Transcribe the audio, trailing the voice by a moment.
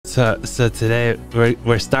So today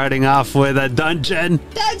we're starting off with a dungeon.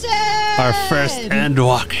 Our first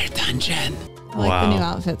Endwalker dungeon. I like the new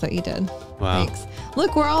outfit that you did. Wow. Thanks.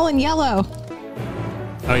 Look, we're all in yellow.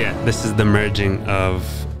 Oh yeah, this is the merging of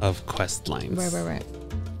quest lines. Right.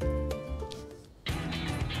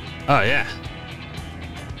 Oh yeah.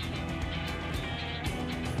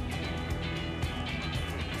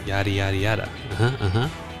 Yada yada yada.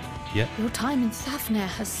 Yeah. Your time in Thafnir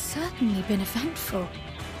has certainly been eventful.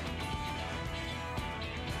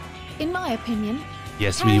 In my opinion,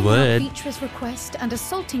 Yes, we would. Beatrice's request and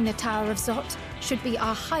assaulting the Tower of Zot should be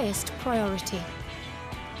our highest priority.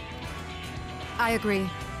 I agree.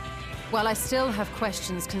 While I still have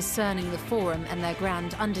questions concerning the Forum and their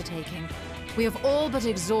grand undertaking, we have all but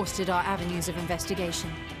exhausted our avenues of investigation.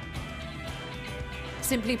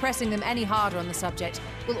 Simply pressing them any harder on the subject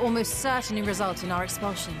will almost certainly result in our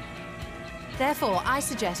expulsion. Therefore, I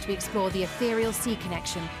suggest we explore the ethereal sea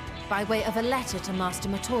connection by way of a letter to Master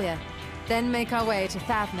Matoya, then make our way to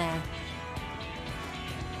Thafnir.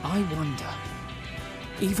 I wonder,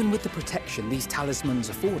 even with the protection these talismans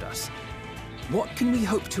afford us, what can we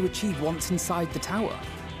hope to achieve once inside the tower?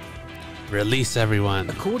 Release everyone.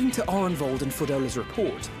 According to Orenvold and Fodola's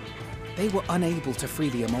report, they were unable to free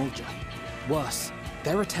the Emolja. Worse,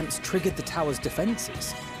 their attempts triggered the tower's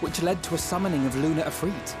defenses, which led to a summoning of Luna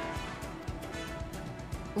Afrit.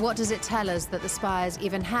 What does it tell us that the Spires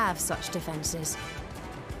even have such defenses?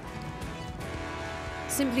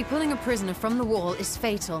 Simply pulling a prisoner from the wall is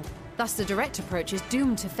fatal, thus the direct approach is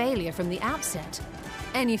doomed to failure from the outset.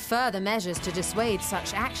 Any further measures to dissuade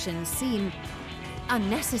such actions seem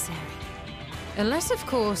unnecessary. Unless, of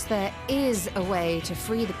course, there is a way to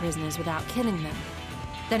free the prisoners without killing them.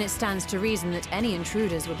 Then it stands to reason that any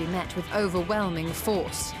intruders would be met with overwhelming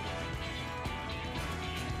force.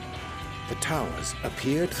 The towers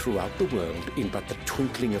appeared throughout the world in but the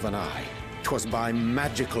twinkling of an eye. 'Twas by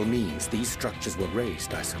magical means these structures were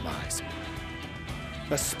raised, I surmise.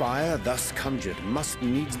 A spire thus conjured must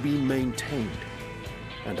needs be maintained,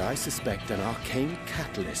 and I suspect an arcane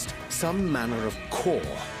catalyst, some manner of core,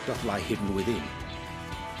 doth lie hidden within.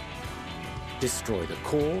 Destroy the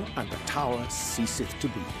core, and the tower ceaseth to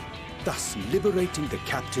be, thus liberating the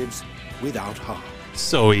captives without harm.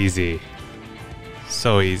 So easy.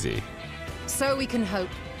 So easy. So we can hope.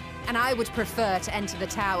 And I would prefer to enter the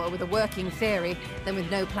tower with a working theory than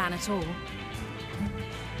with no plan at all.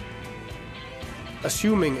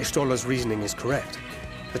 Assuming Ishtola's reasoning is correct,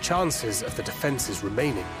 the chances of the defenses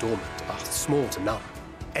remaining dormant are small to none.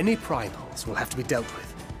 Any primals will have to be dealt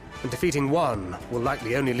with, and defeating one will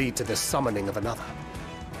likely only lead to the summoning of another.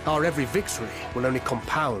 Our every victory will only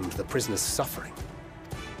compound the prisoner's suffering.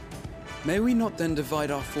 May we not then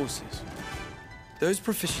divide our forces? Those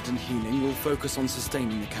proficient in healing will focus on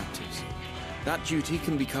sustaining the captives. That duty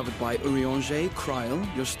can be covered by Urianger, Kryl,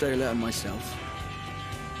 Yostela, and myself.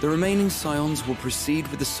 The remaining scions will proceed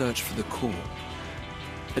with the search for the core.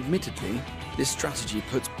 Admittedly, this strategy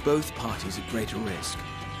puts both parties at greater risk,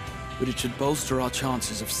 but it should bolster our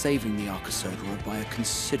chances of saving the Arcosodra by a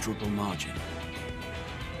considerable margin.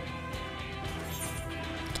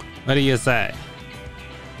 What do you say?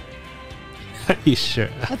 Are you sure?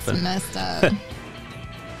 That's messed up.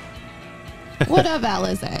 What of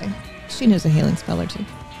Alize? She knows a healing spell or two.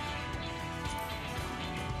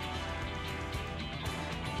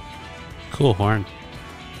 Cool horn.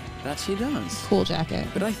 That she does. Cool jacket.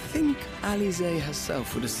 But I think Alize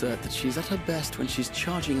herself would assert that she's at her best when she's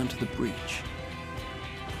charging onto the breach.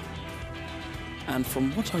 And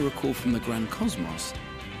from what I recall from the Grand Cosmos,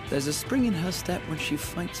 there's a spring in her step when she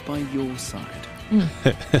fights by your side.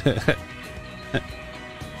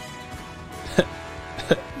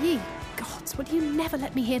 Ye gods, would you never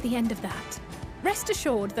let me hear the end of that? Rest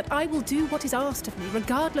assured that I will do what is asked of me,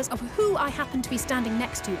 regardless of who I happen to be standing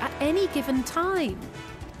next to at any given time.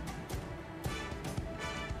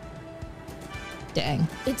 Dang.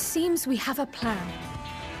 It seems we have a plan.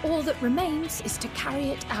 All that remains is to carry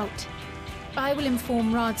it out. I will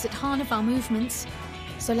inform Radzit of our movements,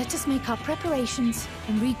 so let us make our preparations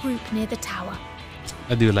and regroup near the tower.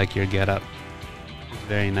 I do like your getup.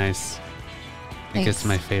 Very nice. I think it's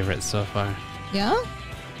Thanks. my favorite so far. Yeah?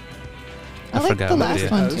 I like forgot the about last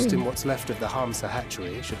it. one Post too. in what's left of the Hamsa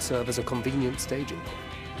hatchery, it should serve as a convenient staging point.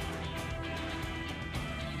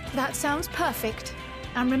 That sounds perfect.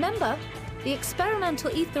 And remember, the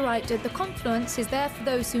experimental aetherite at the confluence is there for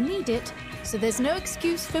those who need it, so there's no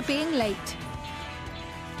excuse for being late.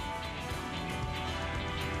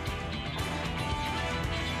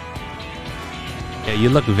 Yeah, you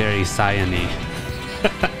look very Scion-y.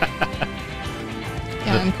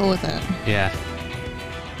 Yeah, I'm cool with it. Yeah.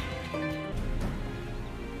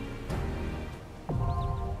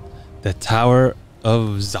 The Tower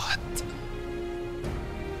of Zot.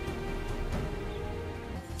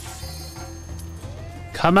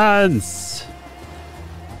 Commence!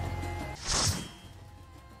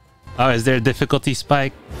 Oh, is there a difficulty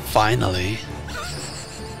spike? Finally.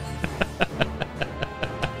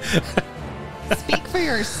 Speak for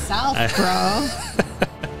yourself, bro.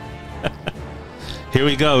 Here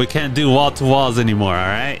we go. We can't do wall to walls anymore, all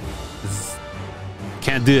right?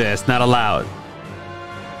 Can't do that. It's not allowed.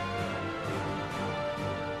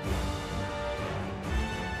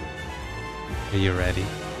 Are you ready?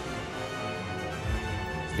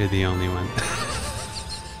 You're the only one.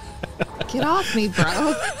 Get off me,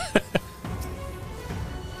 bro.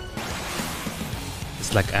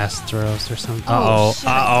 It's like Astros or something. Oh, Uh-oh. shit,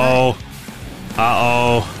 Uh-oh.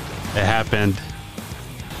 Uh-oh. It happened.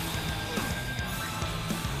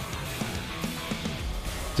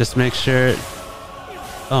 Just make sure.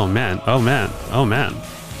 Oh, man. Oh, man. Oh, man.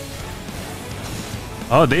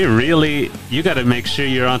 Oh, they really... You got to make sure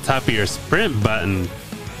you're on top of your sprint button.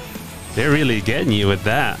 They're really getting you with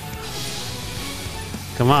that.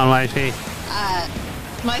 Come on, wifey.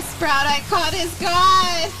 My sprout icon is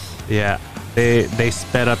gone. Yeah, they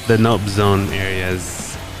sped up the nope zone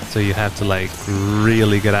areas, so you have to like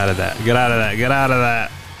really get out of that. Get out of that. Get out of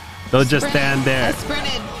that. Don't just stand there. I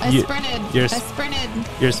sprinted. I sprinted.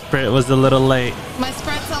 Your sprint was a little late. My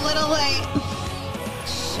sprint's a little late.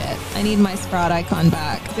 Shit. I need my sprout icon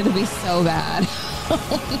back. It's gonna be so bad.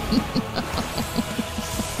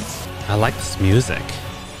 I like this music.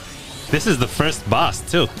 This is the first boss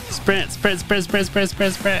too. Sprint, sprint, sprint, sprint, sprint,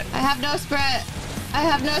 sprint, sprint. I have no sprint. I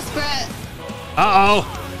have no sprint. Uh-oh.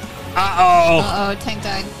 Uh-oh. Uh-oh, tank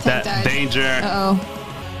died. Tank died. Danger. Uh-oh.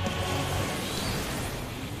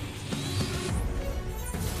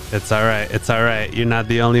 It's all right. It's all right. You're not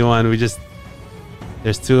the only one.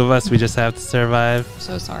 There's two of us. We just have to survive.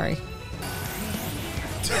 So sorry.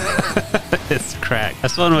 It's cracked.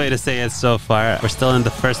 That's one way to say it so far. We're still in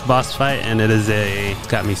the first boss fight, and it's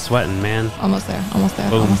got me sweating, man. Almost there. Almost there.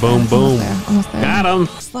 Boom, almost boom, there, boom. Almost there. Almost there. Got him.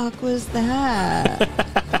 What the fuck was that?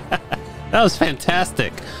 That was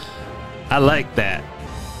fantastic. I like that.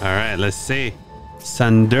 All right, let's see.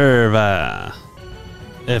 Sandurva.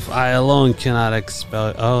 If I alone cannot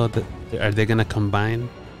expel... Oh, are they going to combine?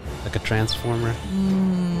 Like a transformer?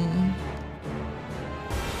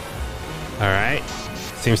 All right.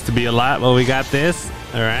 Seems to be a lot. Well, we got this.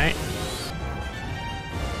 All right.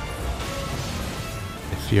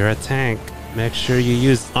 If you're a tank, make sure you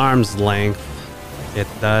use arm's length. It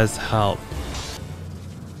does help.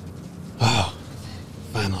 Oh,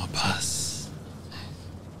 final boss.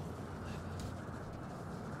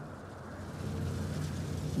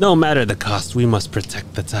 No matter the cost, we must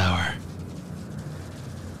protect the tower.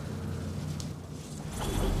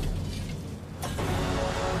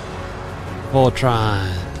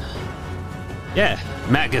 Voltron. Yeah,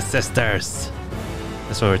 Magus Sisters.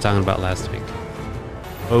 That's what we were talking about last week.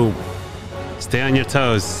 Boom. Stay on your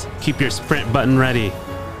toes. Keep your sprint button ready.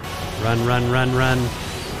 Run, run, run, run.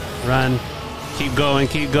 Run. Keep going,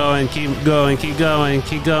 keep going, keep going, keep going,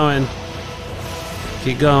 keep going.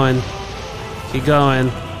 Keep going. Keep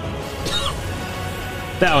going.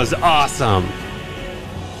 That was awesome.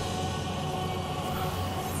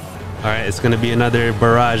 All right, it's going to be another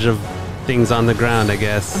barrage of things on the ground, I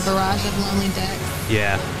guess. A barrage of lonely dicks.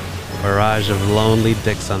 Yeah. Barrage of lonely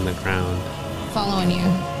dicks on the ground. Following you.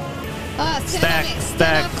 Stack,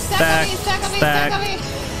 stack, stack, stack.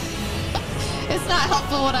 It's not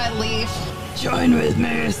helpful when I leave. Join with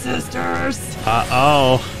me, sisters.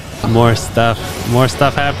 Uh-oh. More stuff. More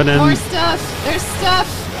stuff happening. More stuff. There's stuff.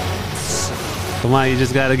 Come on, you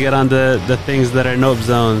just got to get on the things that are nope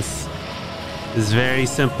zones. It's very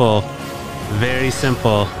simple. Very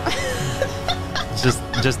simple.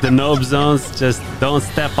 Just the nope zones, just don't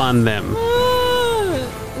step on them.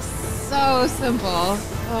 So simple.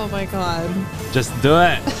 Oh my god. Just do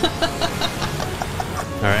it.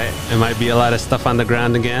 All right, it might be a lot of stuff on the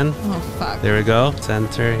ground again. Oh fuck. There we go.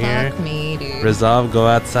 Center here. Fuck me, dude. Resolve, go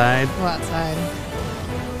outside. Go outside.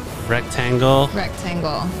 Rectangle.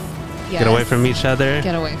 Rectangle. Yes. Get away from each other.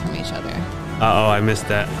 Get away from each other. Uh-oh, I missed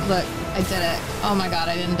that. Look, I did it. Oh my god,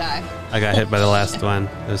 I didn't die. I got hit by the last one.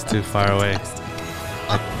 It was too far away.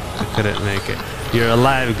 I couldn't make it. You're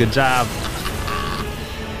alive. Good job.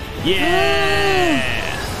 Yeah!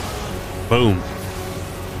 Boom.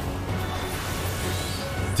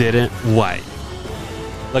 Didn't wipe.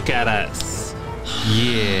 Look at us.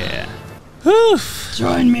 Yeah. Whew.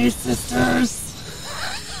 Join me, sisters.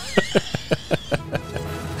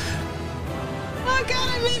 Oh god,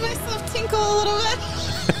 I made myself tinkle a little bit.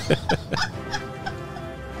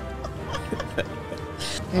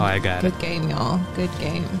 Oh, I got it. Good game, y'all. Good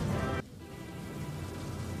game.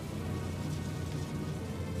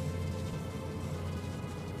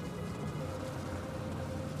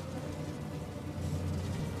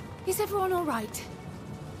 Is everyone all right?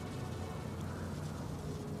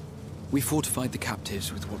 We fortified the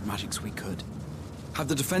captives with what magics we could. Have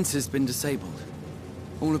the defenses been disabled?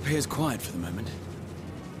 All appears quiet for the moment.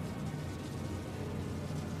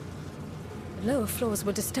 The lower floors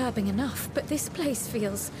were disturbing enough, but this place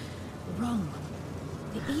feels wrong.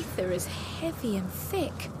 The ether is heavy and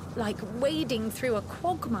thick, like wading through a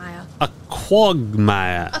quagmire. A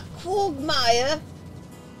quagmire. A quagmire?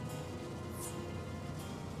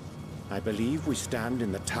 I believe we stand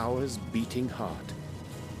in the tower's beating heart.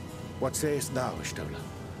 What sayest thou, Stola?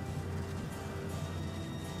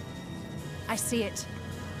 I see it.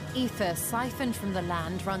 Ether siphoned from the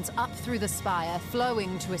land runs up through the spire,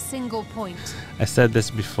 flowing to a single point. I said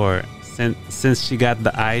this before. Since she got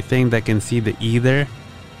the eye thing that can see the ether,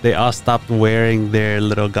 they all stopped wearing their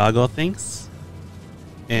little goggle things.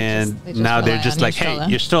 And They just now they're rely just on like, you, hey, Stola.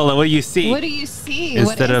 you're Stola, what do you see? What do you see?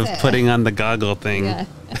 Instead What of is it? putting on the goggle thing. Yeah.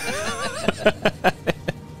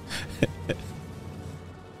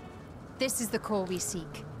 This is the core we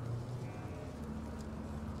seek.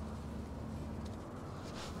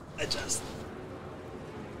 Adjust.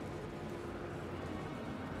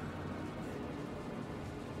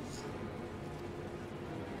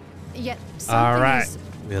 Yet All something right. is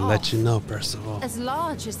We'll off. let you know, Percival. As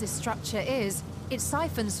large as this structure is, it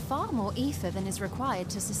siphons far more ether than is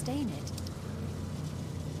required to sustain it.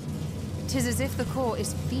 'Tis as if the core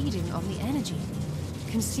is feeding on the energy,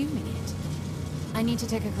 consuming it. I need to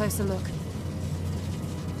take a closer look.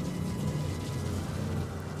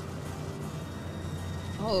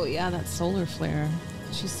 Oh, yeah, that solar flare.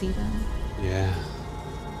 Did you see that? Yeah.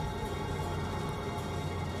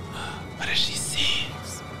 What does she see?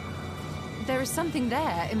 There is something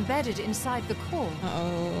there embedded inside the core.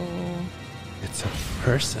 Uh-oh. It's a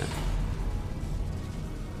person.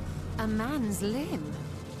 A man's limb.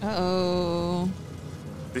 Uh-oh.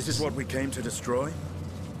 This is what we came to destroy?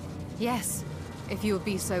 Yes, if you would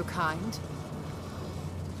be so kind.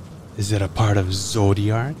 Is it a part of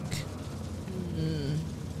Zodiac?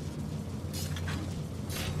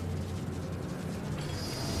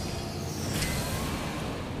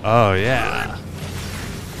 Oh, yeah.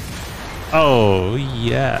 Oh,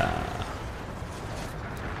 yeah.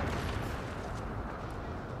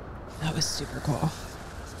 That was super cool.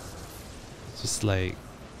 Just like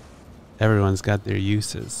everyone's got their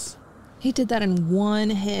uses. He did that in one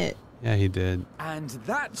hit. Yeah, he did. And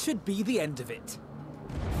that should be the end of it.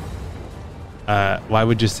 Why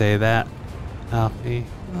would you say that, Alfie?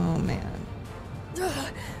 Oh, man.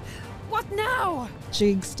 What now?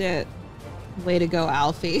 Jinxed it. Way to go,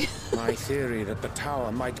 Alfie. My theory that the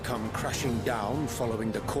tower might come crashing down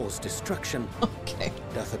following the core's destruction Okay.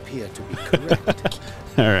 doth appear to be correct.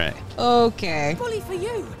 All right. Okay. Bully for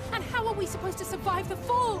you! And how are we supposed to survive the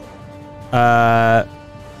fall?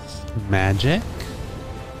 Magic?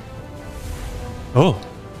 Oh.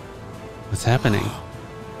 What's happening?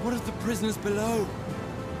 What of the prisoners below?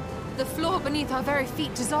 The floor beneath our very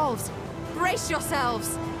feet dissolves. Brace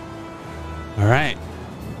yourselves! All right.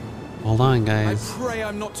 Hold on, I guys. pray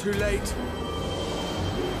I'm not too late.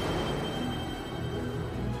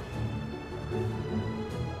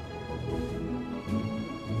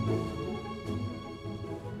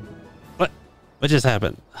 What just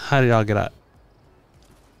happened? How did y'all get up?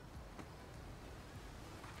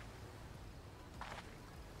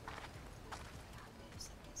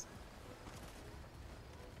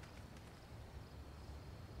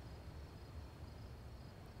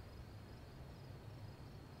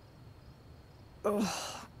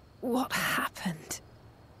 What happened?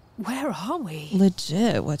 Where are we?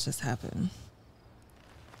 Legit, what just happened?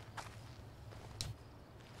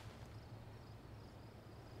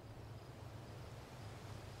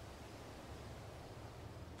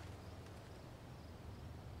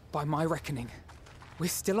 By my reckoning, we're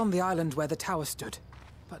still on the island where the tower stood.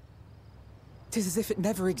 But 'tis as if it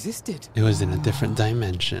never existed. It was in a different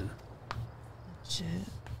dimension. Legit.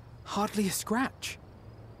 Hardly a scratch.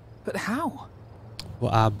 But how?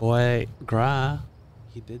 Well, our boy Gra,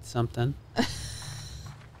 he did something.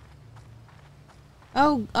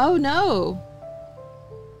 Oh no.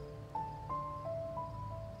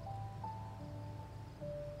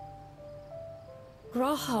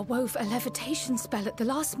 Graha wove a levitation spell at the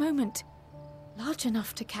last moment. Large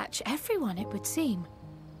enough to catch everyone, it would seem.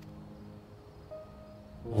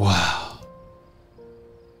 Wow.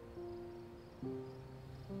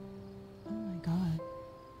 Oh my god.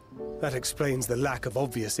 That explains the lack of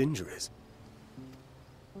obvious injuries.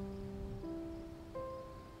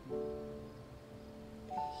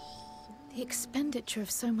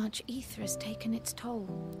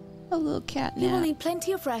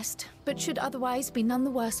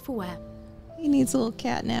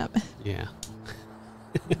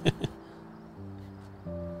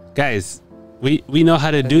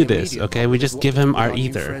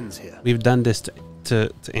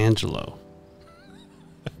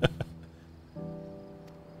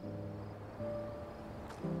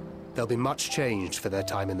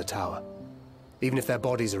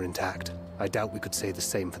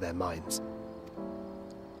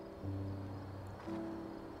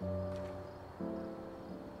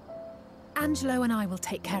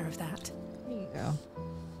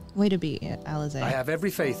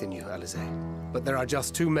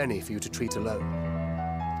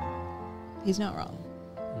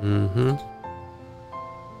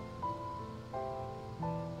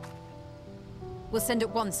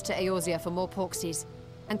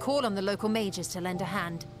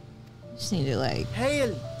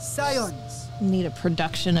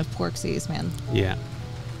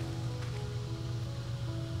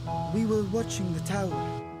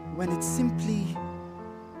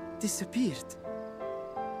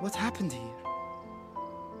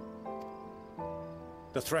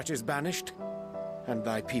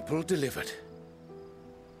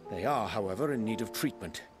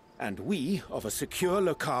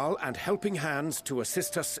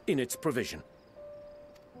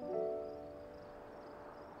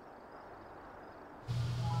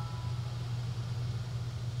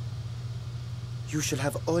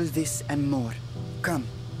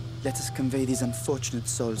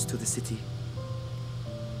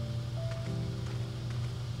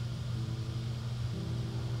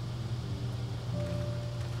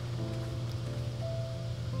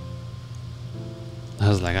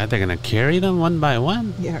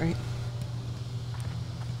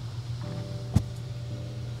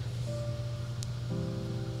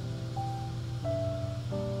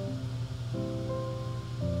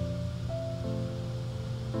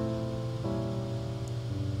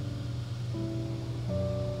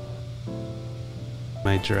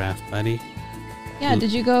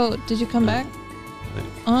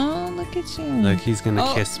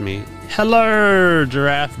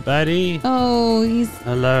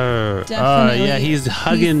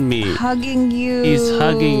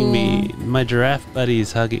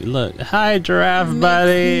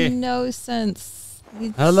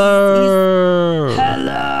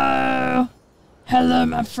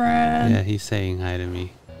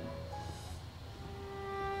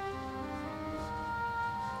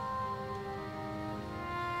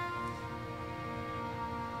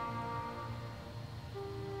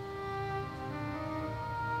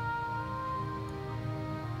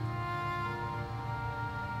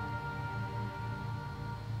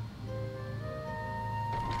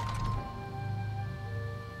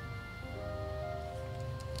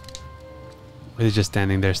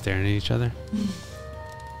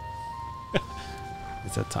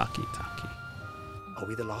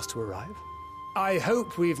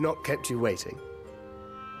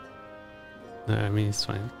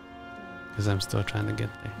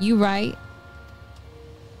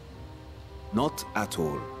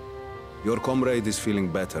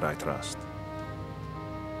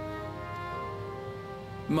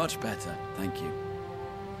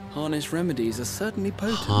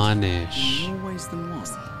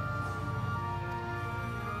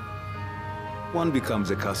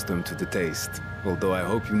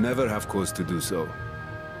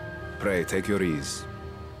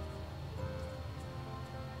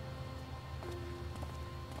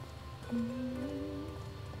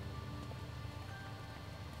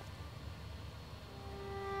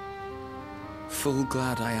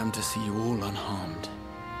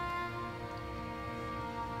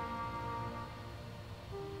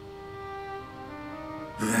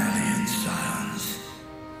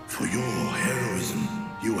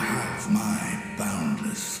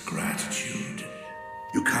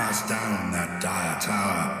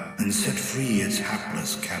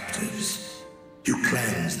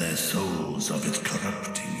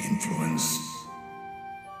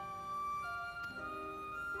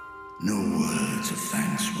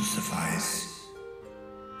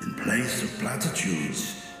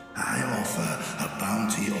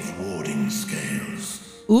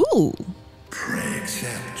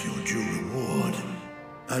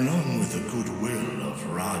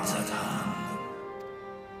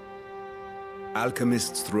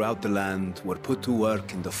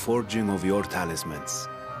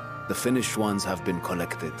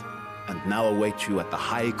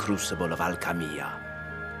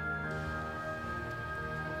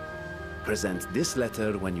 Present this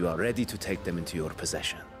letter when you are ready to take them into your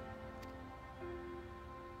possession.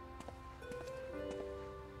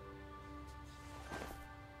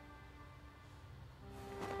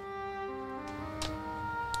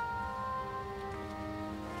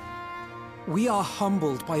 We are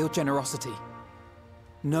humbled by your generosity.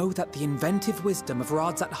 Know that the inventive wisdom of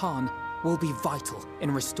Radzat Han will be vital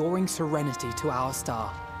in restoring serenity to our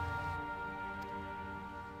star.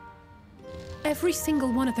 Every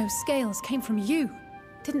single one of those scales came from you,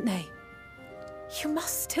 didn't they? You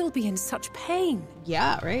must still be in such pain.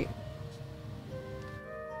 Yeah, right?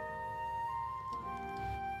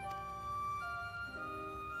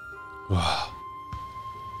 Wow.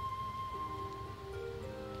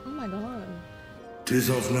 Oh my god. 'Tis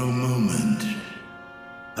of no moment.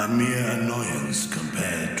 A mere annoyance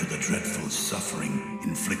compared to the dreadful suffering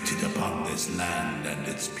inflicted upon this land and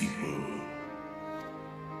its people.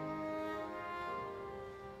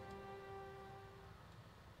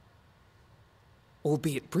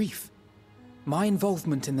 Albeit brief, my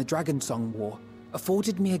involvement in the Dragonsong War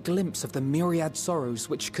afforded me a glimpse of the myriad sorrows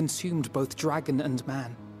which consumed both dragon and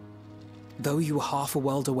man. Though you were half a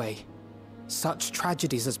world away, such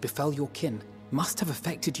tragedies as befell your kin must have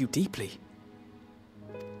affected you deeply.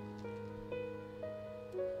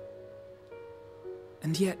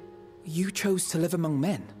 And yet, you chose to live among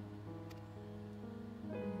men.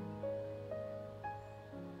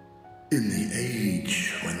 In the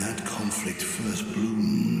age when that conflict first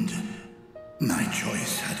bloomed, my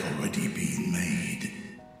choice had already been made.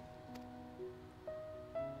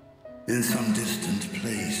 In some distant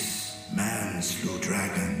place, man slew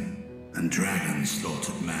dragon, and dragon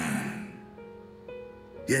slaughtered man.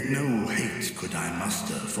 Yet no hate could I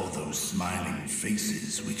muster for those smiling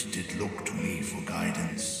faces which did look to me for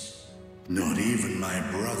guidance. Not even my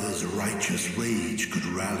brother's righteous rage could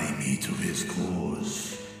rally me to his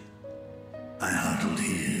cause. I huddled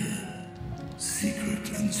here, secret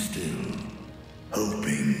and still,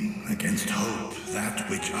 hoping against hope that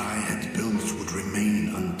which I had built would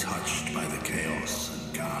remain untouched by the chaos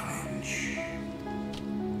and carnage.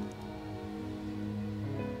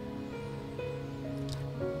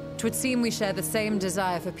 'Twould seem we share the same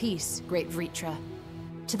desire for peace, great Vritra.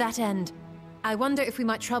 To that end, I wonder if we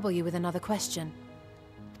might trouble you with another question.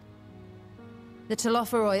 The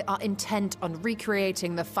Telophoroi are intent on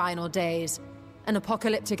recreating the final days, an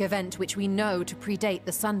apocalyptic event which we know to predate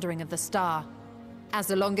the sundering of the star. As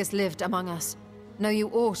the longest lived among us, know you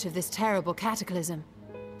aught of this terrible cataclysm?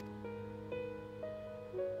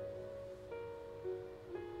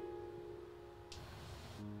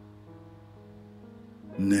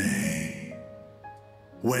 Nay.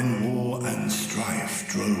 When war and strife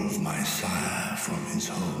drove my sire from his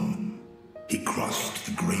home, he crossed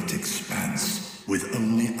the great expanse with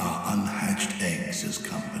only our unhatched eggs as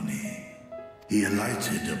company. He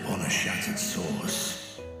alighted upon a shattered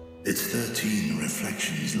source, its 13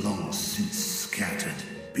 reflections long since scattered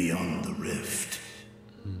beyond the rift.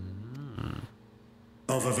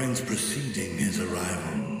 Of events preceding his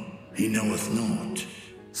arrival, he knoweth naught,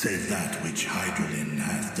 save that which Hydralin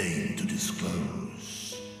hath deigned to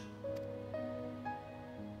disclose.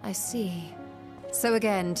 I see. So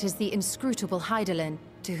again, 'tis the inscrutable Hydralin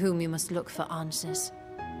to whom you must look for answers.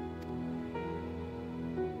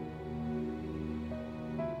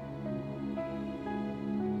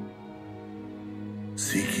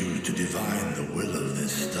 Seek you to divine the will of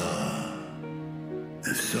this star?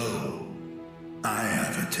 If so, I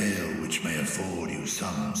have a tale which may afford you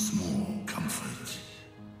some small comfort.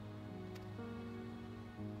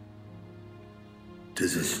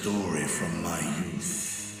 'Tis a story from my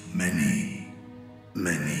youth, many,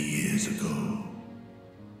 many years ago.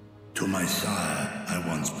 To my sire, I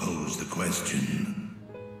once posed the question,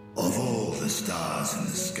 of all the stars in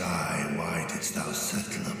the sky, why didst thou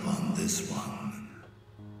settle upon this one?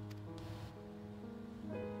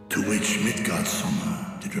 To which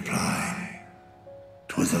Midgardsormr did reply,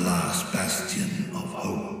 'twas the last bastion of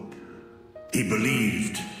hope. He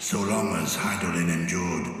believed so long as Hydralin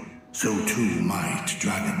endured, so too might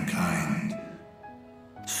dragonkind.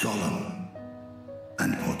 Solemn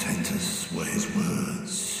and portentous were his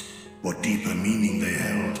words. What deeper meaning they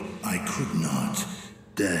held, I could not,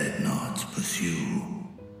 dared not pursue.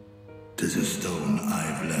 'Tis a stone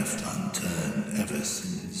I've left unturned ever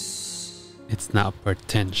since. It's not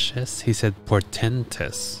portentous. He said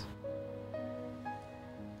portentous.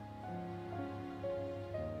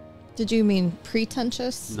 Did you mean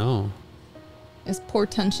pretentious? No. Is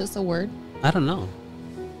portentous a word? I don't know.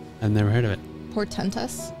 I've never heard of it.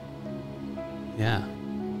 Portentous? Yeah.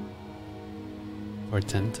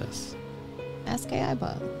 Portentous. Ask AI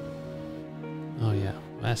bot. Oh yeah,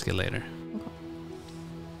 I'll ask it later.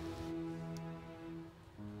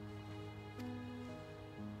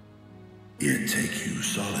 Yet take you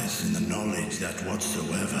solace in the knowledge that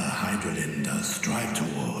whatsoever Hydralin does strive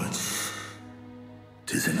towards,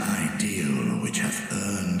 'tis an ideal which hath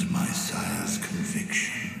earned my sire's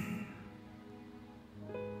conviction.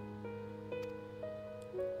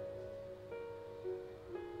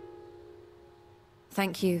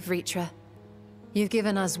 Thank you, Vritra. You've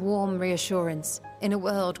given us warm reassurance in a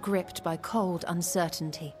world gripped by cold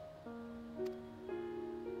uncertainty.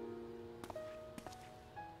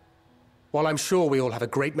 While I'm sure we all have a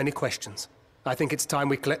great many questions, I think it's time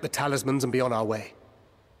we collect the talismans and be on our way.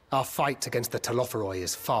 Our fight against the Telophoroi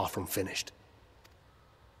is far from finished.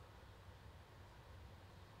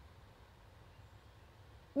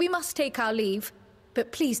 We must take our leave,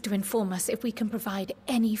 but please do inform us if we can provide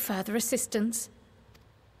any further assistance.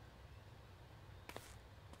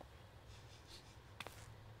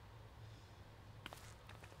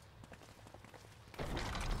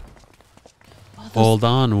 Hold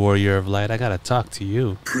on, Warrior of Light. I gotta talk to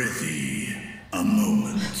you. Prithee, a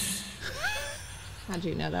moment. How'd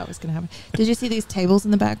you know that was gonna happen? Did you see these tables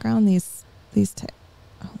in the background? These Which table?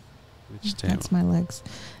 That's my legs.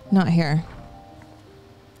 Not here.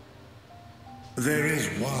 There is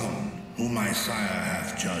one whom my sire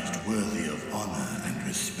hath judged worthy of honor and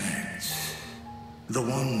respect. The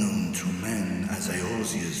one known to men as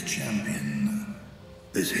Eorzea's champion.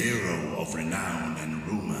 This hero of renown and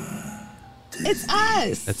rumor. It's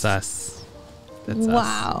us! It's us. That's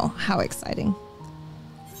wow, how exciting.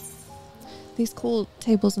 These cool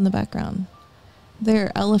tables in the background.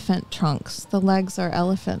 They're elephant trunks. The legs are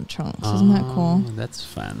elephant trunks. Isn't that cool? That's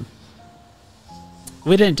fun.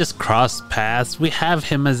 We didn't just cross paths. We have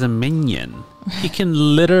him as a minion. He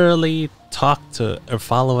can literally talk to or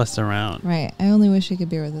follow us around. Right. I only wish he could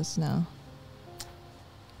be with us now.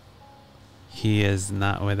 He is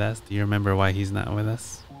not with us. Do you remember why he's not with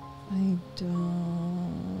us? I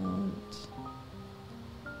don't.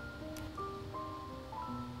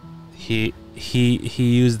 He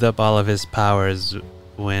used up all of his powers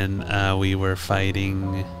when we were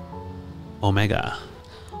fighting Omega.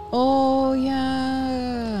 Oh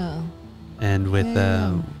yeah. And with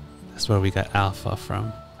that's where we got Alpha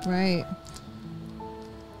from. Right.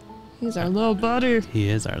 He's our little buddy. He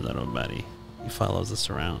is our little buddy. He follows us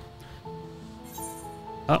around.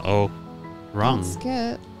 Uh-oh. Wrong.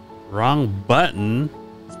 Skip. Wrong button.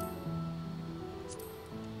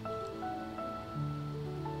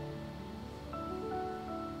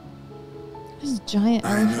 There's a giant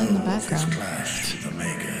elephant in the background. His clash with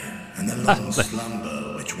Omega and the long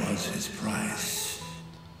slumber which was his price.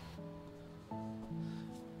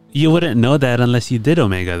 You wouldn't know that unless you did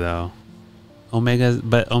Omega, though.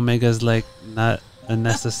 But Omega's like not a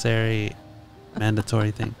necessary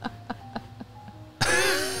mandatory thing.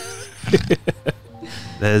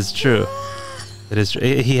 That is true. It is true.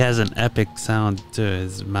 He has an epic sound too.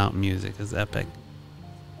 His mount music is epic.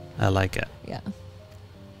 I like it. Yeah.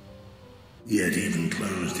 Yet even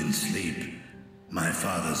closed in sleep, my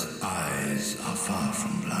father's eyes are far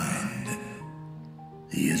from blind.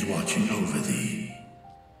 He is watching over thee,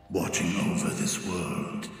 watching over this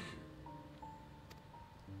world.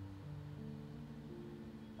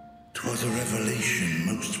 'Twas a revelation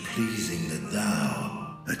most pleasing that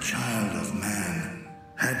thou, a child of man,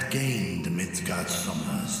 had gained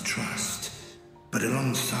Midgardsormr's trust. But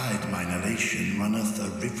alongside mine elation runneth a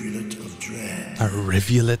rivulet of dread. A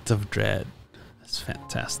rivulet of dread. That's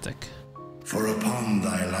fantastic. For upon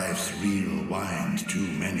thy life's reel wind too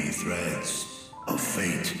many threads of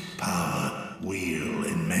fate, power, wheel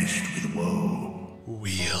enmeshed with woe.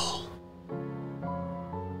 Wheel.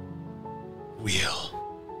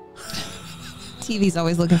 Teavy's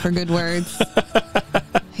always looking for good words.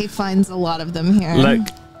 He finds a lot of them here.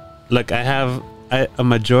 Look, I have a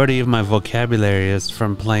majority of my vocabulary is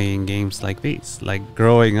from playing games like these. Like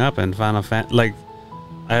growing up in Final Fantasy, like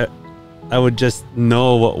I would just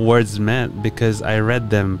know what words meant because I read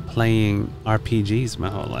them playing RPGs my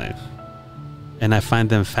whole life. And I find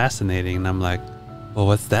them fascinating and I'm like, well,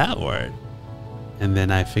 what's that word? And then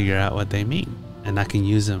I figure out what they mean and I can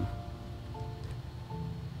use them.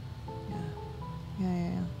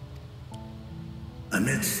 Yeah.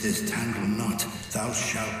 Amidst this tangled knot, thou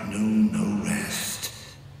shalt know no rest.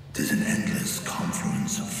 'Tis an endless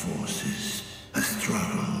confluence of forces, a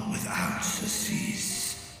struggle without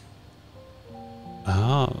surcease.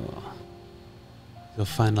 Oh. You'll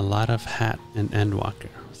find a lot of hat in Endwalker.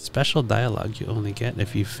 Special dialogue you only get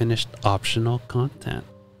if you finished optional content.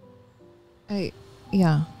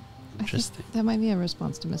 Yeah. Interesting. I think that might be a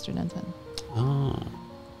response to Mr. Denton. Oh.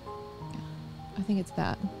 I think it's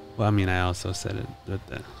that. Well, I mean, I also said it with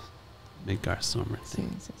the Midgar Stormer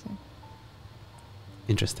thing.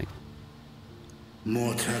 Interesting.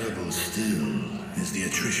 More terrible still is the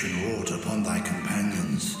attrition wrought upon thy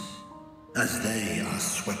companions, as they are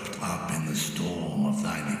swept up in the storm of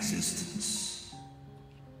thine existence.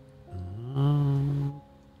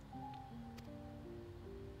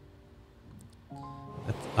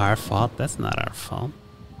 That's our fault? That's not our fault.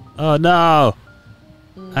 Oh no!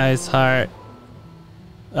 Ice Heart.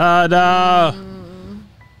 Oh no!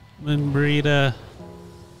 Moonbrita.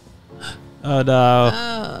 Oh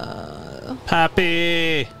no.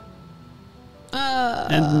 Pappy!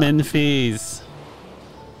 And Minfies.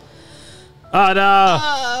 Oh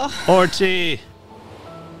no! Orchie!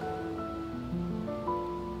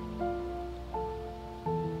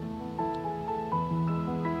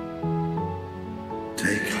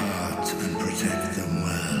 Take heart and protect them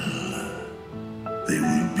well. They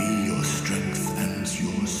will be your strength and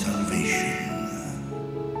your salvation.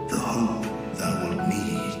 The hope thou wilt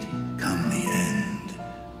need come the end.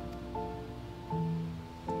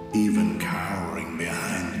 Even cowering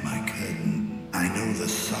behind my curtain, I know the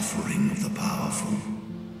suffering of the powerful.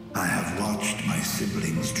 I have watched my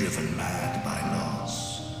siblings driven mad by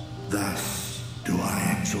loss. Thus do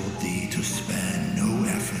I exhort thee to spare no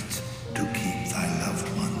effort to keep thy loved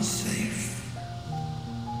ones safe.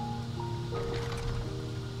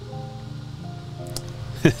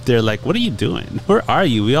 They're like, what are you doing? Where are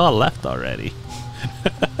you? We all left already.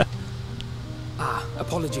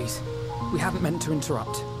 Apologies. We hadn't meant to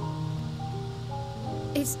interrupt.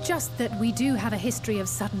 It's just that we do have a history of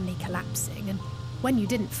suddenly collapsing, and when you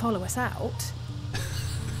didn't follow us out...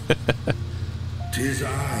 'Tis I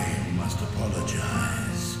who must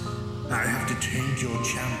apologize. I have detained your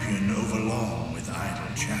champion overlong with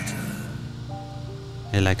idle chatter.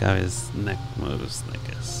 I like how his neck moves like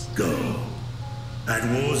this. Go. At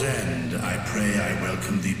war's end, I pray I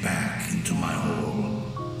welcome thee back into my hall,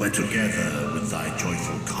 where together with thy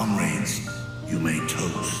joyful comrades, you may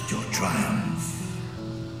toast your triumph.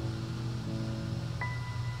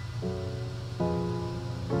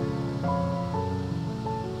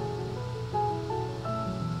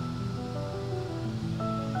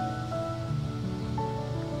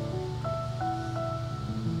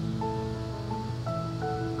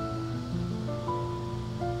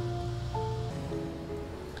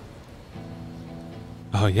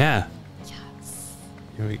 Oh yeah. Yes.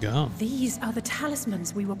 Here we go. These are the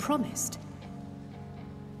talismans we were promised.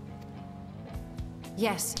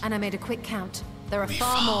 Yes, and I made a quick count. There are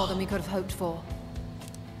far more than we could have hoped for.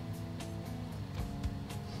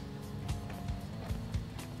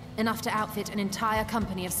 Enough to outfit an entire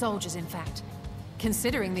company of soldiers, in fact.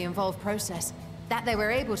 Considering the involved process, that they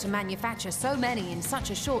were able to manufacture so many in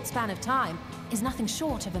such a short span of time is nothing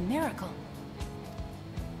short of a miracle.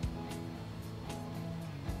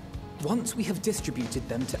 Once we have distributed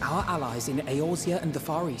them to our allies in Eorzea and the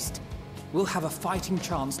Far East, we'll have a fighting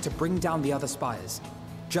chance to bring down the other spires,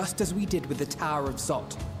 just as we did with the Tower of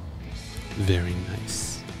Zot. Very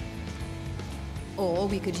nice. Or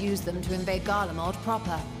we could use them to invade Garlemald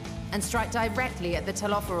proper, and strike directly at the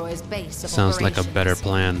Telophoroid's base of Sounds like a better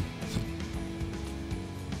plan.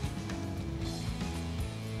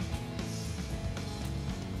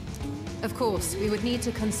 Of course, we would need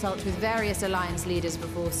to consult with various Alliance leaders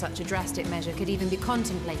before such a drastic measure could even be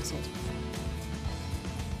contemplated.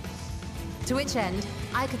 To which end,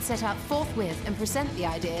 I could set out forthwith and present the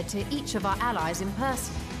idea to each of our allies in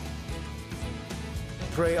person.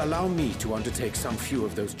 Pray allow me to undertake some few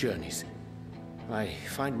of those journeys. I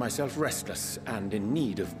find myself restless and in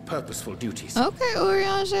need of purposeful duties. Okay,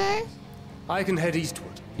 Urianger. I can head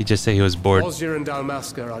eastward. He just said he was bored. Ozir and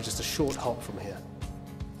Dalmasca are just a short hop from here.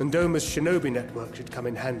 And Doma's shinobi network should come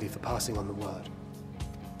in handy for passing on the word.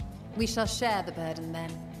 We shall share the burden then.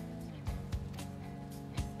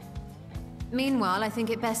 Meanwhile, I think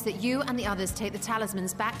it best that you and the others take the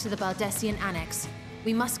talismans back to the Baldessian Annex.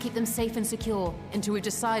 We must keep them safe and secure until we've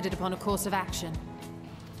decided upon a course of action.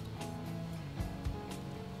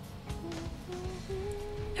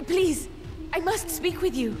 Please, I must speak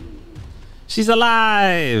with you. She's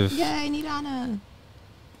alive! Yay, Nidana.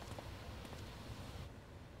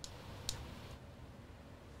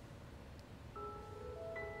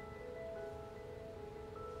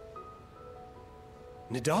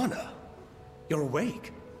 Nidana, you're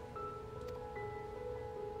awake.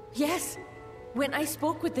 Yes. When I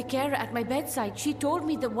spoke with the carer at my bedside, she told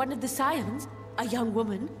me that one of the scions, a young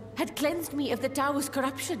woman, had cleansed me of the tower's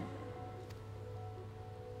corruption.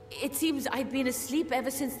 It seems I'd been asleep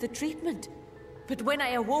ever since the treatment. But when I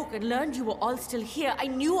awoke and learned you were all still here, I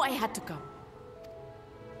knew I had to come.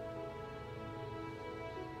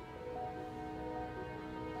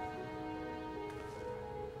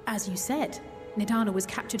 as you said, Nidana was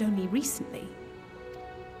captured only recently.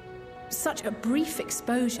 Such a brief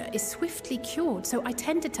exposure is swiftly cured, so I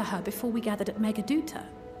tended to her before we gathered at Megaduta.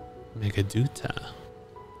 Megaduta.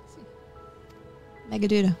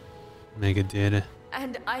 Megaduta. Megaduta.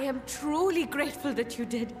 And I am truly grateful that you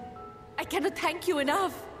did. I cannot thank you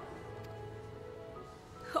enough.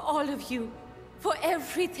 All of you, for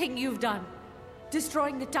everything you've done.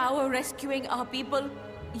 Destroying the tower, rescuing our people.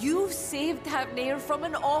 You've saved Thavnair from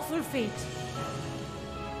an awful fate.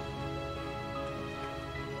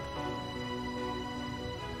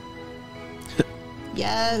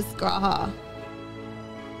 Yes, Graha.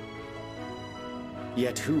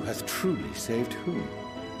 Yet who hath truly saved whom?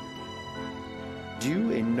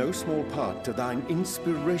 Due in no small part to thine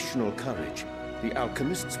inspirational courage, the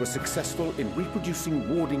alchemists were successful in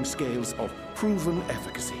reproducing warding scales of proven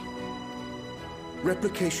efficacy.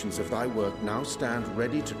 Replications of thy work now stand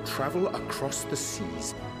ready to travel across the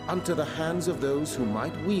seas, unto the hands of those who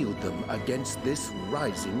might wield them against this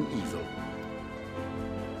rising evil.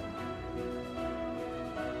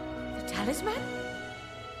 The talisman?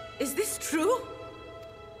 Is this true?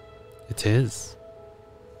 It is.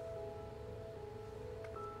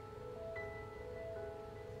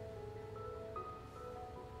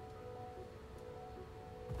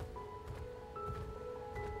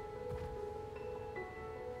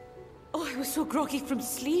 Oh, I was so groggy from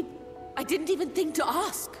sleep. I didn't even think to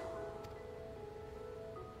ask.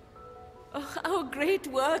 Oh, our great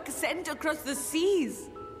work sent across the seas.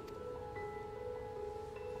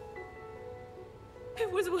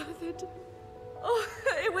 It was worth it. Oh,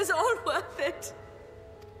 it was all worth it.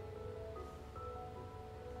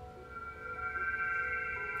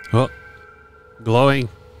 Oh, glowing.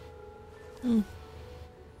 Mm.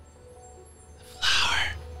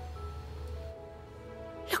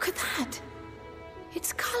 Look at that.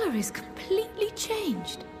 Its color is completely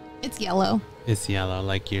changed. It's yellow. It's yellow,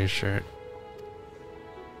 like your shirt.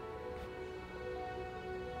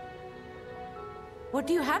 What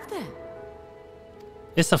do you have there?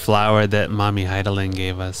 It's a flower that Mommy Heidelin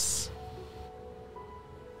gave us.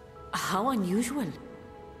 How unusual.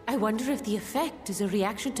 I wonder if the effect is a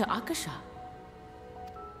reaction to Akasha.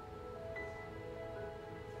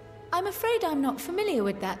 I'm afraid I'm not familiar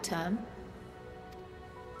with that term.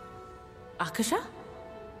 Akasha?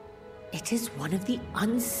 It is one of the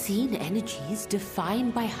unseen energies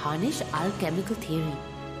defined by Harnish alchemical theory.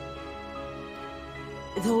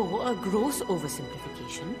 Though a gross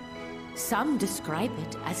oversimplification, some describe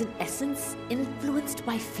it as an essence influenced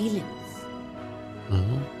by feelings.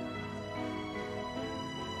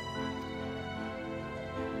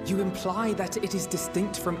 You imply that it is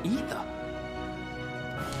distinct from ether?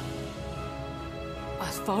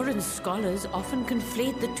 As foreign scholars often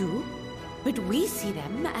conflate the two, but we see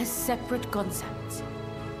them as separate concepts.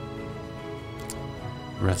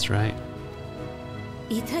 That's right.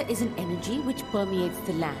 Ether is an energy which permeates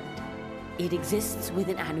the land. It exists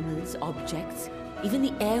within animals, objects, even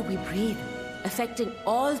the air we breathe, affecting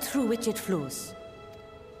all through which it flows.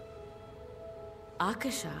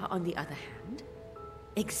 Akasha, on the other hand,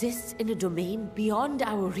 exists in a domain beyond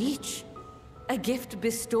our reach. A gift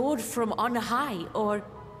bestowed from on high, or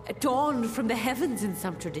torn from the heavens in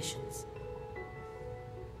some traditions.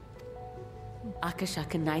 Akasha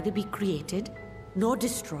can neither be created nor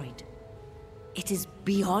destroyed. It is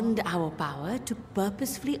beyond our power to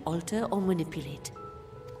purposefully alter or manipulate.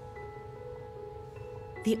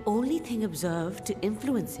 The only thing observed to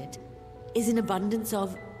influence it is an abundance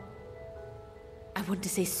of, I want to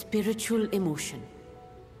say, spiritual emotion.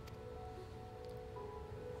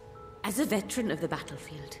 As a veteran of the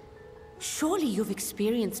battlefield, surely you've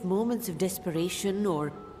experienced moments of desperation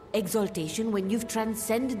or exaltation when you've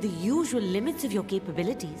transcended the usual limits of your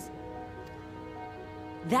capabilities.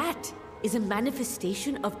 That is a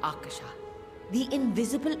manifestation of Akasha, the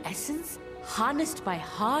invisible essence harnessed by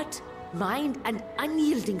heart, mind, and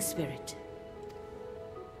unyielding spirit.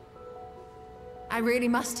 I really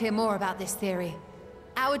must hear more about this theory.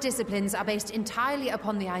 Our disciplines are based entirely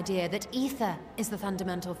upon the idea that ether is the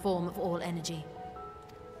fundamental form of all energy.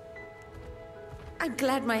 I'm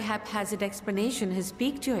glad my haphazard explanation has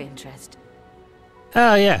piqued your interest.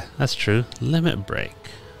 Oh yeah, that's true. Limit break.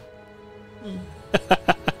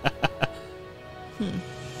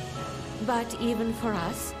 But even for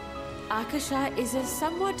us, Akasha is a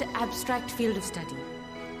somewhat abstract field of study.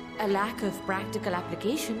 A lack of practical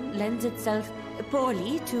application lends itself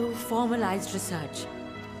poorly to formalized research.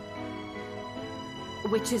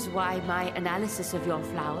 Which is why my analysis of your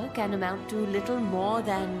flower can amount to little more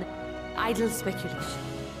than idle speculation.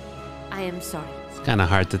 I am sorry. It's kind of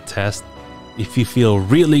hard to test If you feel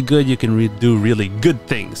really good, you can do really good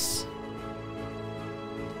things.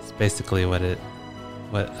 It's basically what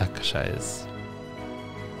Akasha is.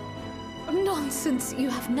 Nonsense. You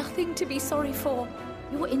have nothing to be sorry for.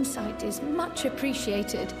 Your insight is much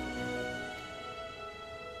appreciated.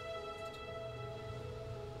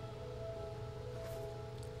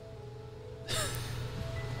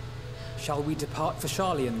 Shall we depart for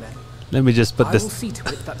Charlian then? Let me just put I this. will see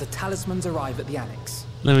to it that the talismans arrive at the annex.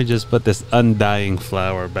 Let me just put this undying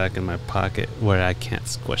flower back in my pocket where I can't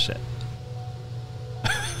squish it.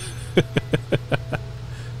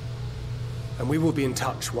 And we will be in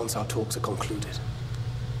touch once our talks are concluded.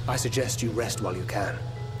 I suggest you rest while you can.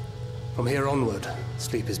 From here onward,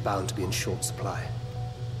 sleep is bound to be in short supply.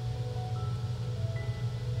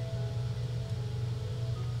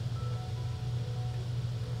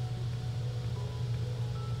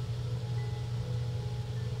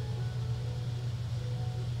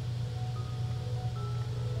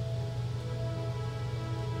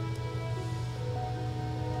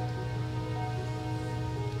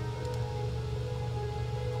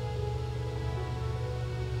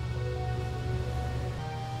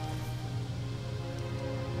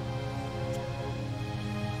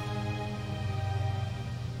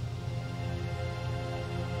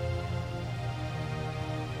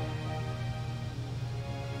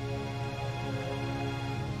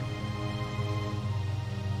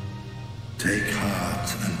 Take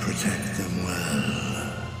heart and protect them well.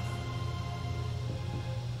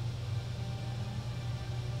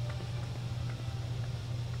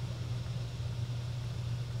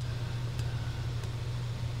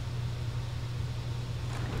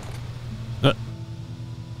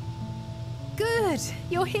 Good,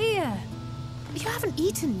 you're here. You haven't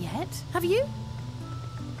eaten yet, have you?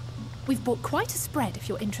 We've bought quite a spread if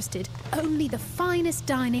you're interested. Only the finest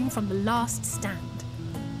dining from the last stand.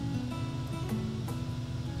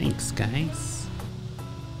 Thanks, guys.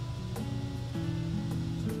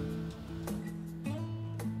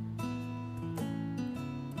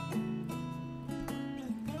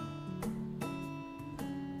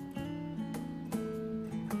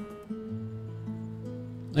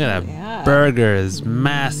 Look at that burger is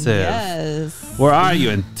massive. Yes. Where are you,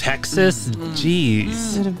 in Texas? Jeez.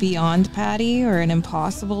 Is it a Beyond patty or an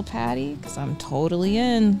Impossible patty? Because I'm totally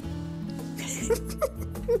in.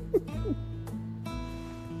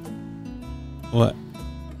 What?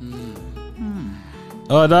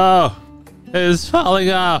 Oh no! It is falling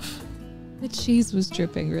off! The cheese was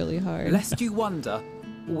dripping really hard. Lest you wonder,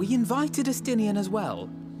 we invited Estinian as well.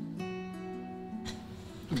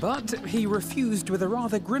 But he refused with a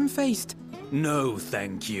rather grim-faced, "No,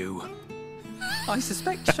 thank you." I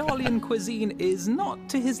suspect Charlian cuisine is not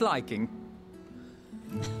to his liking.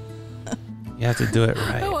 You have to do it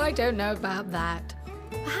right. Oh, I don't know about that.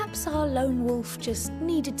 Perhaps our lone wolf just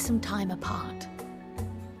needed some time apart.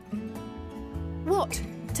 What?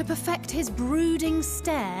 To perfect his brooding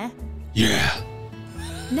stare? Yeah.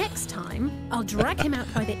 Next time, I'll drag him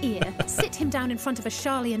out by the ear, sit him down in front of a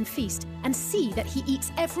Charlian feast, and see that he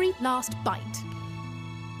eats every last bite.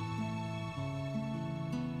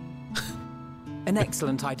 An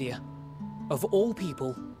excellent idea. Of all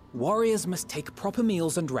people, warriors must take proper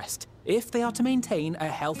meals and rest if they are to maintain a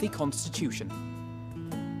healthy constitution.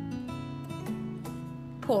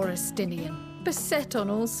 Poor Estinian, beset on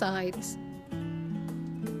all sides.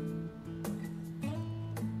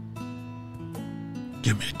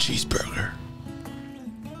 Give me a cheeseburger.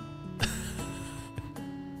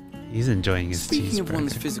 He's enjoying his Speaking of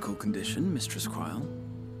one's cheeseburger. physical condition, Mistress Cryle,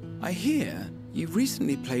 I hear you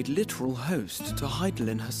recently played literal host to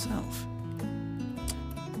Heidelin herself.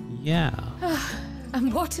 Yeah.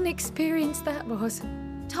 And what an experience that was.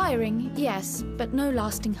 Tiring, yes, but no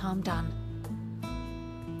lasting harm done.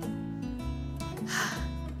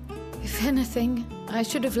 If anything, I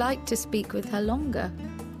should have liked to speak with her longer.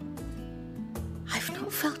 I've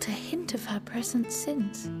not felt a hint of her presence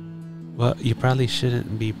since. Well, you probably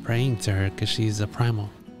shouldn't be praying to her because she's a primal.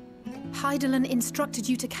 Heidelin instructed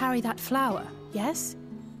you to carry that flower, yes?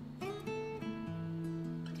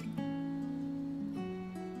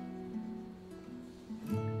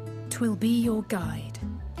 Twill be your guide,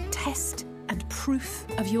 test and proof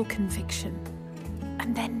of your conviction.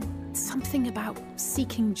 And then something about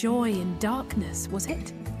seeking joy in darkness, was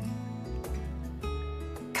it?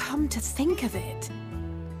 Come to think of it,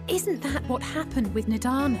 isn't that what happened with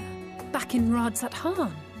Nidana back in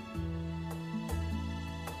Radzat-Han?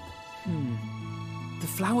 The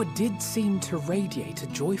flower did seem to radiate a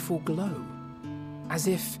joyful glow, as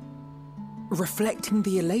if reflecting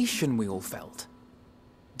the elation we all felt,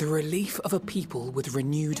 the relief of a people with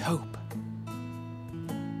renewed hope.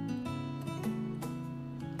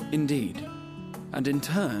 Indeed. And in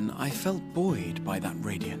turn, I felt buoyed by that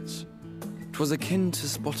radiance. 'Twas akin to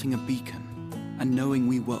spotting a beacon and knowing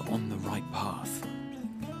we were on the right path.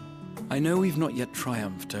 I know we've not yet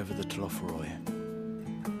triumphed over the Telophoroi,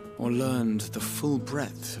 or learned the full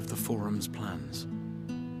breadth of the Forum's plans.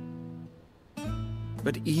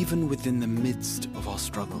 But even within the midst of our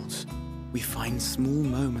struggles, we find small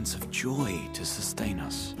moments of joy to sustain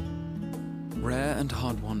us. Rare and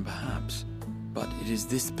hard-won perhaps, but it is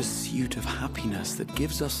this pursuit of happiness that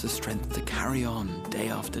gives us the strength to carry on day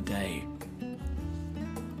after day.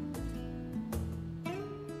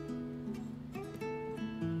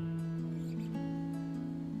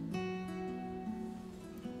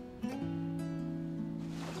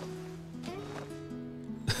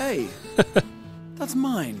 Hey, that's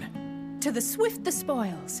mine. To the swift the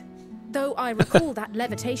spoils. Though I recall that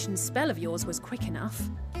levitation spell of yours was quick enough.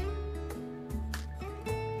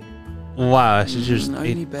 Wow, she just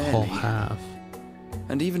only ate a whole barely. half.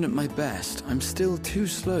 And even at my best, I'm still too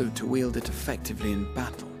slow to wield it effectively in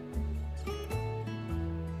battle.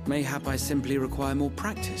 Mayhap I simply require more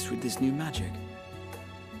practice with this new magic.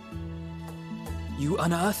 You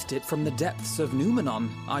unearthed it from the depths of Numenon,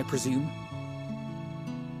 I presume?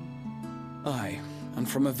 Aye, and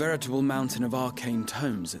from a veritable mountain of arcane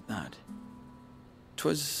tomes at that.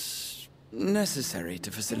 'Twas necessary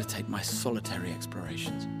to facilitate my solitary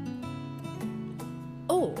explorations.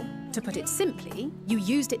 Or, to put it simply, you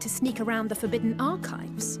used it to sneak around the Forbidden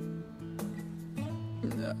Archives.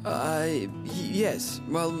 Yes,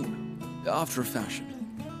 well, after a fashion.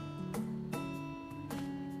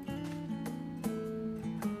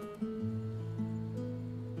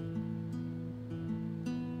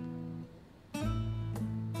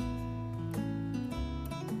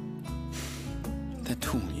 They're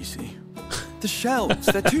tall, you see. The shelves,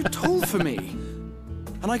 they're too tall for me.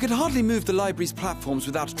 And I could hardly move the library's platforms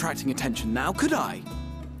without attracting attention now, could I?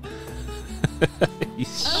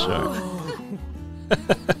 Sure.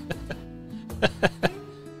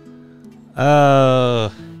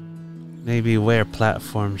 Oh, maybe wear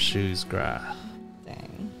platform shoes, Gra.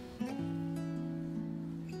 Dang.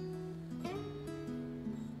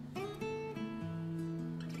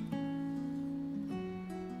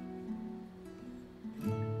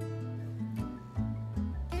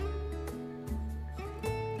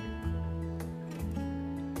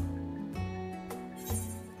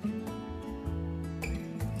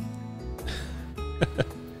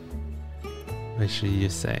 What should you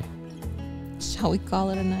say? Shall we call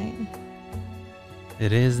it a night?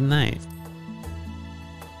 It is night.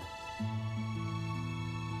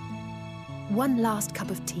 One last cup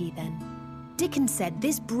of tea, then. Dickon said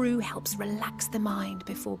this brew helps relax the mind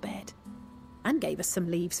before bed. And gave us some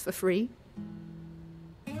leaves for free.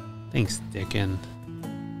 Thanks, Dickon.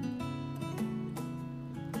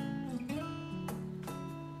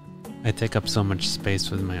 I take up so much space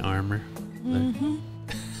with my armor. Mm-hmm.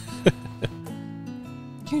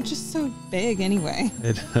 You're just so big anyway.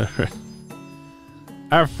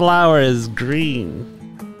 Our flower is green.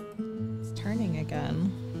 It's turning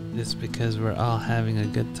again. It's because we're all having a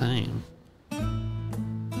good time.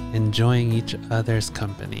 Enjoying each other's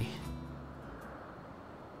company.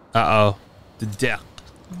 Uh-oh. The death.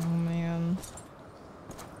 Oh, man.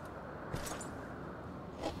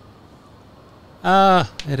 Ah,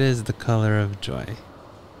 it is the color of joy.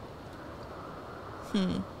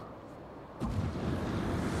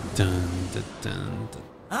 Dun, dun, dun, dun.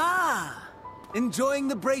 Ah! Enjoying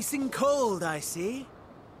the bracing cold, I see.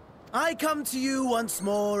 I come to you once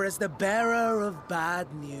more as the bearer of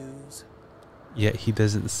bad news. Yet he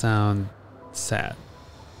doesn't sound sad.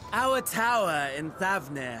 Our tower in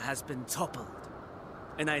Thavnir has been toppled,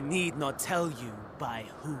 and I need not tell you by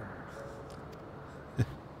whom.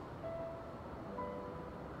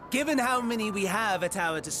 Given how many we have at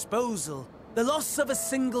our disposal, the loss of a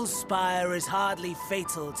single spire is hardly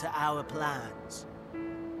fatal to our plans.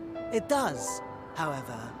 It does,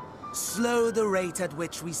 however, slow the rate at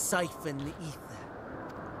which we siphon the ether.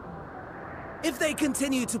 If they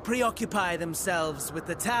continue to preoccupy themselves with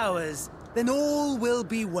the towers, then all will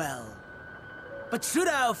be well. But should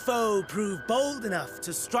our foe prove bold enough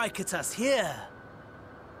to strike at us here,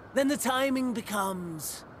 then the timing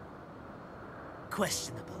becomes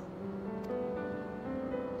questionable.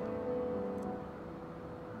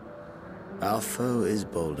 Our foe is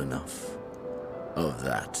bold enough. Of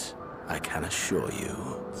that, I can assure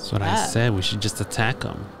you. That's what I said. We should just attack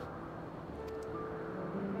him.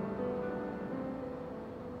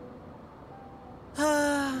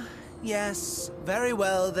 Yes, very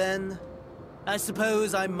well then. I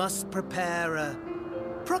suppose I must prepare a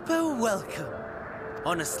proper welcome.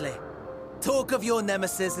 Honestly, Talk of your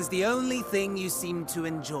nemesis is the only thing you seem to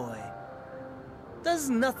enjoy. Does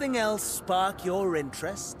nothing else spark your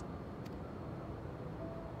interest?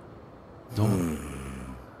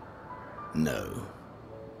 No.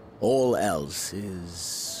 All else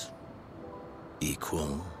is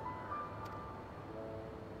equal,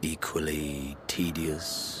 equally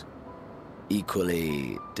tedious,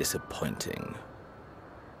 equally disappointing.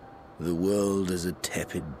 The world is a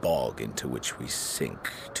tepid bog into which we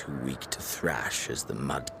sink, too weak to thrash as the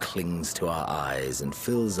mud clings to our eyes and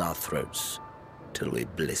fills our throats till we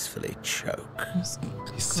blissfully choke.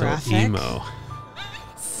 He's so emo.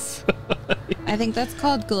 I think that's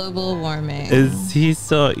called global warming. Is he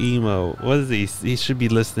so emo? What is he? He should be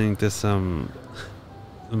listening to some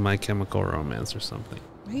My Chemical Romance or something.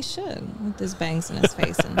 He should, with his bangs in his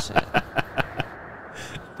face and shit.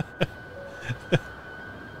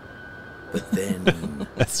 But then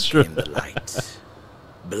That's true. came the light,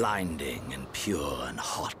 blinding and pure and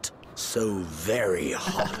hot, so very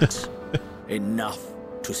hot, enough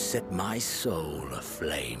to set my soul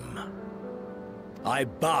aflame. I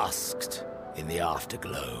basked in the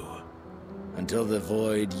afterglow until the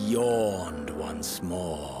void yawned once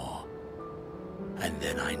more, and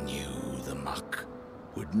then I knew the muck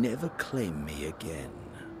would never claim me again.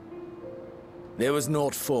 There was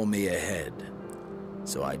naught for me ahead,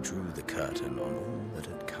 so I drew the curtain on all that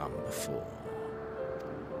had come before.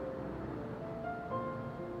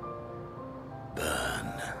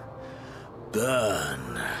 Burn,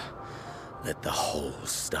 burn, let the whole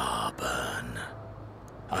star burn.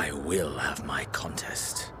 I will have my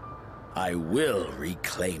contest. I will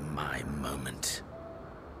reclaim my moment.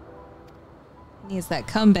 Needs that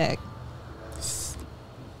comeback.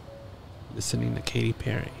 Listening to Katy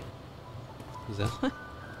Perry. Is that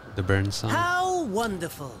the Burn song? How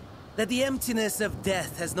wonderful that the emptiness of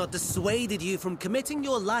death has not dissuaded you from committing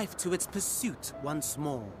your life to its pursuit once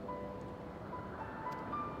more.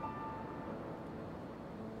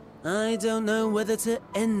 I don't know whether to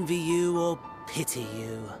envy you or pity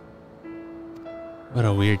you. What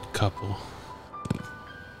a weird couple.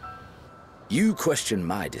 You question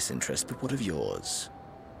my disinterest, but what of yours?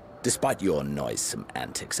 Despite your noisome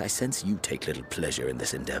antics, I sense you take little pleasure in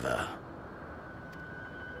this endeavor.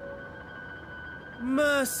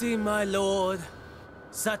 Mercy, my lord.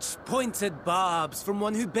 Such pointed barbs from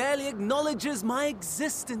one who barely acknowledges my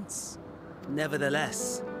existence.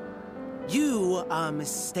 Nevertheless, you are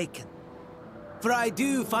mistaken. For I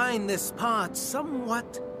do find this part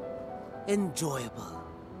somewhat enjoyable.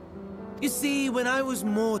 You see, when I was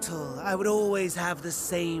mortal, I would always have the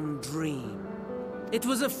same dream. It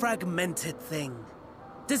was a fragmented thing,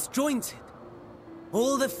 disjointed,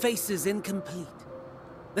 all the faces incomplete.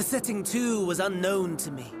 The setting, too, was unknown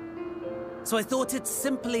to me, so I thought it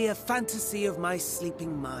simply a fantasy of my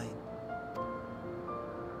sleeping mind.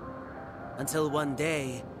 Until one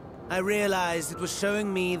day, I realized it was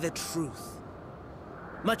showing me the truth.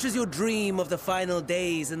 Much as your dream of the final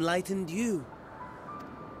days enlightened you.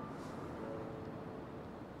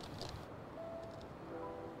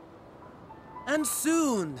 And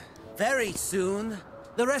soon, very soon,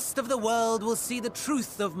 the rest of the world will see the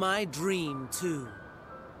truth of my dream, too.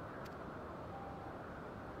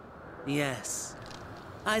 Yes,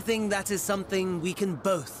 I think that is something we can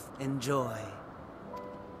both enjoy.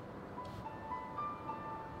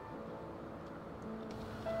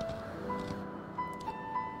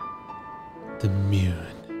 The moon.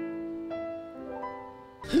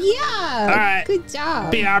 Yeah! All right. Good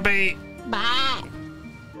job. BRB. Bye.